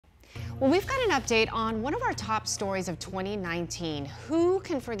Well, we've got an update on one of our top stories of 2019. Who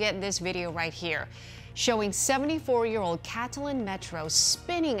can forget this video right here? Showing 74-year-old Katalin Metro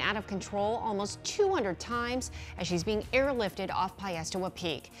spinning out of control almost 200 times as she's being airlifted off Piestewa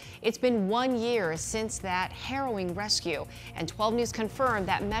Peak. It's been 1 year since that harrowing rescue, and 12 News confirmed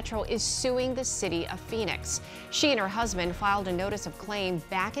that Metro is suing the city of Phoenix. She and her husband filed a notice of claim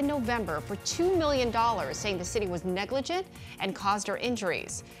back in November for $2 million, saying the city was negligent and caused her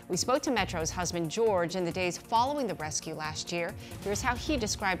injuries. We spoke to Metro's husband, George, in the days following the rescue last year. Here's how he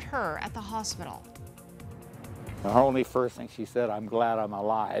described her at the hospital. Her only first thing she said, "I'm glad I'm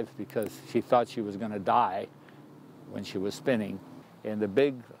alive," because she thought she was going to die when she was spinning. And the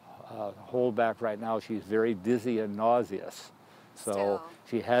big holdback right now, she's very dizzy and nauseous. So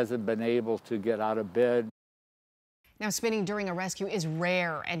she hasn't been able to get out of bed. Now, spinning during a rescue is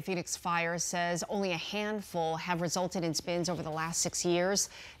rare, and Phoenix Fire says only a handful have resulted in spins over the last 6 years.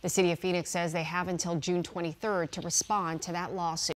 The city of Phoenix says they have until June 23rd to respond to that lawsuit.